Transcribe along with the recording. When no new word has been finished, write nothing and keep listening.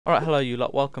Alright, hello you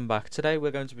lot, welcome back. Today we're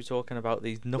going to be talking about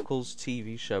the Knuckles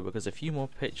TV show because a few more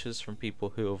pictures from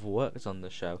people who have worked on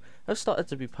the show have started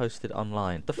to be posted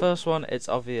online. The first one, it's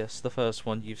obvious, the first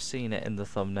one, you've seen it in the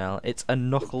thumbnail, it's a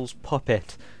Knuckles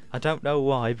puppet. I don't know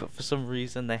why, but for some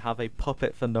reason they have a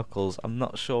puppet for Knuckles. I'm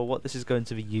not sure what this is going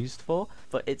to be used for,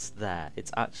 but it's there.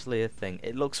 It's actually a thing.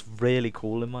 It looks really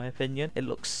cool in my opinion. It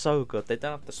looks so good. They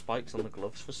don't have the spikes on the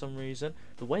gloves for some reason.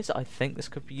 The ways that I think this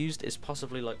could be used is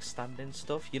possibly like stand-in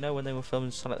stuff. You know when they were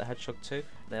filming Sonic the Hedgehog 2,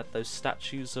 they had those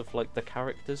statues of like the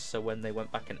characters, so when they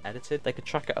went back and edited, they could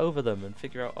track it over them and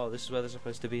figure out, oh, this is where they're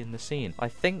supposed to be in the scene. I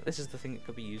think this is the thing it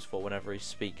could be used for whenever he's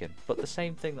speaking. But the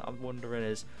same thing that I'm wondering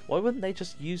is, why wouldn't they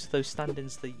just use those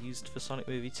stand-ins they used for Sonic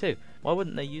Movie 2? Why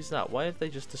wouldn't they use that? Why have they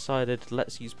just decided,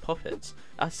 let's use puppets?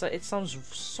 I say it sounds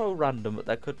so random, but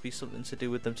there could be something to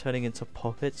do with them turning into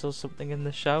puppets or something in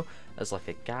the show, as like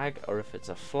a gag, or if it's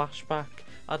a flashback.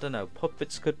 I don't know,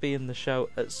 puppets could be in the show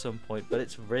at some point, but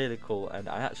it's really cool and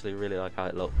I actually really like how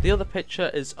it looks. The other picture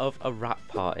is of a rap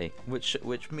party, which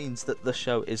means that the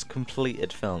show is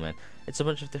completed filming. It's a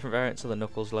bunch of different variants of the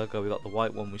Knuckles logo. We got the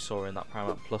white one we saw in that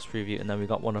Paramount Plus preview, and then we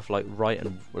got one of like white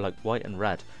and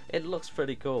red. It looks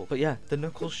pretty cool. But yeah, the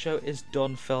Knuckles show is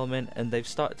done filming, and they've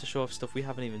started to show off stuff we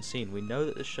haven't even seen. We know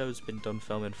that the show's been done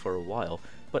filming for a while,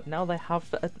 but now they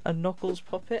have a Knuckles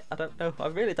puppet. I don't know. I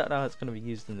really don't know how it's going to be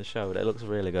used in the show, but it looks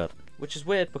really good. Which is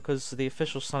weird because the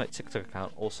official Sonic TikTok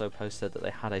account also posted that they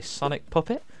had a Sonic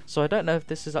puppet. So I don't know if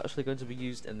this is actually going to be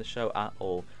used in the show at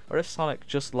all, or if Sonic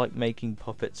just liked making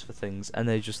puppets for things and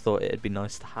they just thought it'd be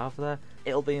nice to have there.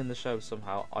 It'll be in the show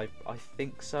somehow. I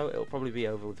think so. It'll probably be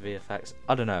over with VFX.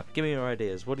 I don't know. Give me your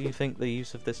ideas. What do you think the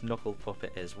use of this Knuckle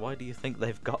puppet is? Why do you think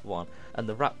they've got one? And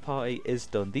the rap party is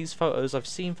done. These photos, I've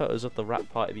seen photos of the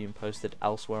rap party being posted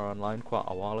elsewhere online quite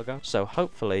a while ago. So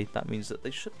hopefully that means that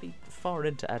they should be far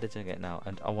into editing it now.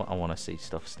 And I want to see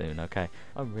stuff soon, okay?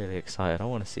 I'm really excited. I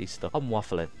want to see stuff. I'm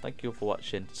waffling. Thank you all for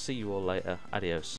watching. See you all later. Adios.